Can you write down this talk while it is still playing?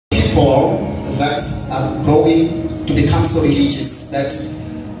people that are growing to become so religious that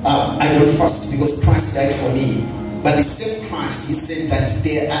I don't fast because Christ died for me. But the same Christ, he said that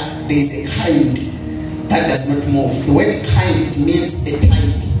there is a kind that does not move. The word kind, it means a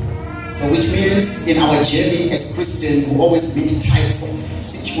tide. So which means in our journey as Christians, we always meet types of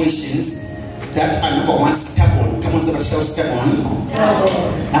situations that are, number one, stubborn. Come on, somebody shout stubborn.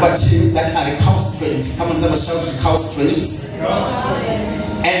 Number two, that are recalcitrant. Come on, somebody shout recalcitrant.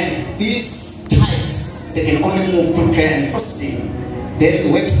 And these types, they can only move through prayer and fasting. Then the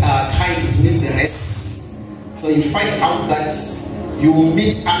word kind, it means a rest. So you find out that you will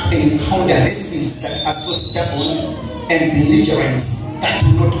meet up and encounter races that are so stubborn and belligerent that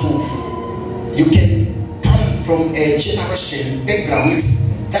will not move. You can come from a generation background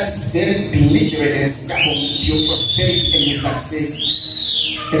that is very belligerent and stubborn to your prosperity and your success.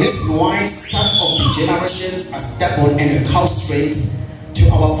 The reason why some of the generations are stubborn and recalcitrant to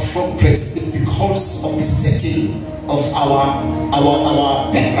our progress is because of the setting of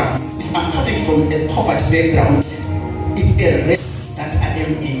our backgrounds. If I'm coming from a poverty background, it's a race that I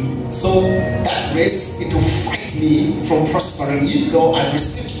am in. So that race, it will fight me from prospering, even though I've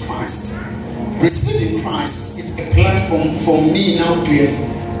received Christ. Receiving Christ is a platform for me now to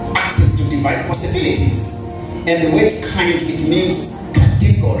have access to divine possibilities. And the word kind, it means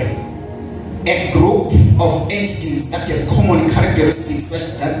category. A group of entities that have common characteristics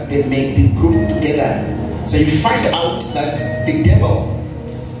such that they may be grouped together. So you find out that the devil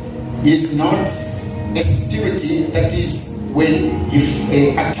is not a spirit that is when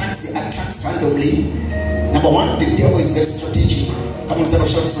he attacks randomly. Number one, the devil is very strategic. Come on, say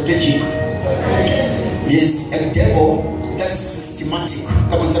strategic. He is a devil that is systematic.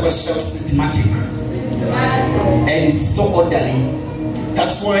 Come on, say systematic. And is so orderly.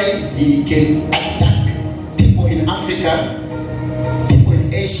 That's why he can attack people in Africa, people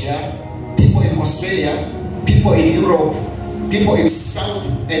in Asia, people in Australia, people in Europe, people in South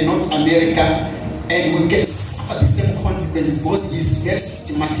and North America, and we can suffer the same consequences because he is very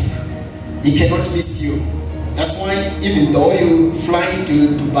systematic. He cannot miss you. That's why even though you fly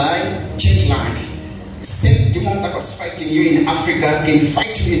to Dubai, change life. The same demon that was fighting you in Africa can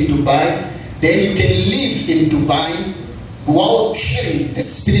fight you in Dubai. Then you can live in Dubai while carrying the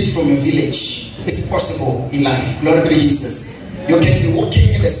spirit from your village. It's possible in life. Glory be to Jesus. You can be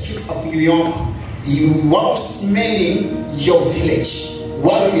walking in the streets of New York while smelling your village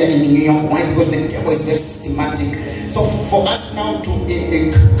while you are in New York. Why? Because the devil is very systematic. So for us now to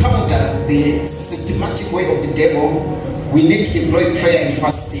counter the systematic way of the devil, we need to employ prayer and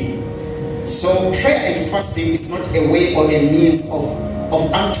fasting. So prayer and fasting is not a way or a means of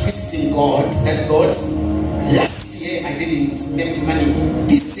untwisting God. That God, last year I didn't make money,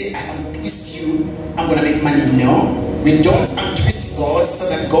 this year I untwist you, I'm going to make money. No, we don't untwist God so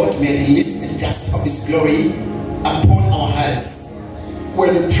that God may release the dust of His glory upon our heads.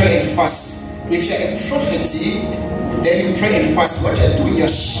 When you pray and fast, if you're a prophet, then you pray and fast. What you're doing, you're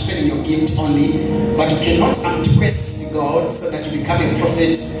sharpening your gift only, but you cannot untwist God so that you become a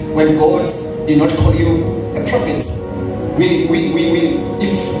prophet when God did not call you a prophet.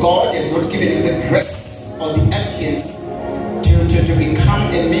 If God has not given you the grace or the ambience to become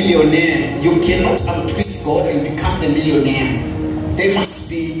a millionaire, you cannot untwist God and become a millionaire. There must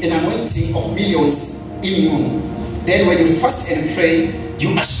be an anointing of millions in you. Then when you fast and pray, you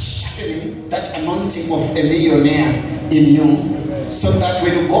are sharpening that anointing of a millionaire in you, so that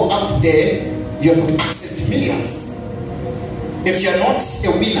when you go out there, you have got access to millions. If you're not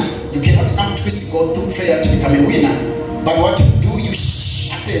a winner, you cannot untwist God through prayer to become a winner. But what you do, you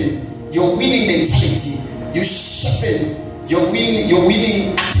sharpen your winning mentality. You sharpen your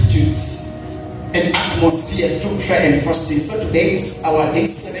winning attitudes and atmosphere through prayer and fasting. So today is our day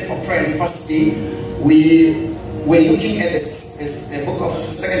 7 of prayer and fasting. We're looking at this book of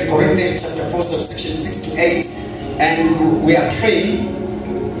 2 Corinthians chapter 4, subsection 6 to 8, and we are praying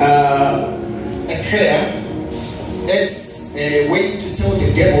a prayer as a way to tell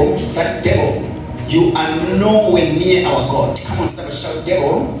the devil that, devil, you are nowhere near our God. Come on, somebody shout,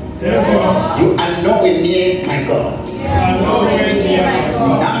 devil, you are nowhere near my God.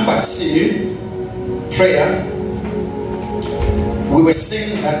 Number 2, prayer. We were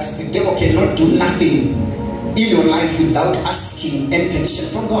saying that the devil cannot do nothing in your life without asking any permission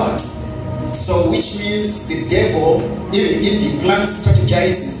from God. So which means the devil, even if he plans,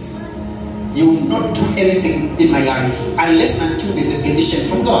 strategizes, he will not do anything in my life unless and until there's a permission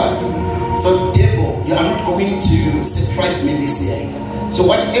from God. So devil, you are not going to surprise me this year. So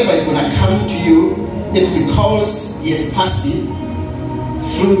whatever is going to come to you, it's because he has passed it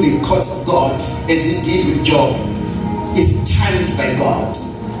through the course of God, as he did with Job. It's timed by God.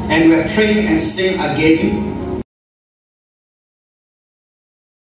 and we're praying and sing again.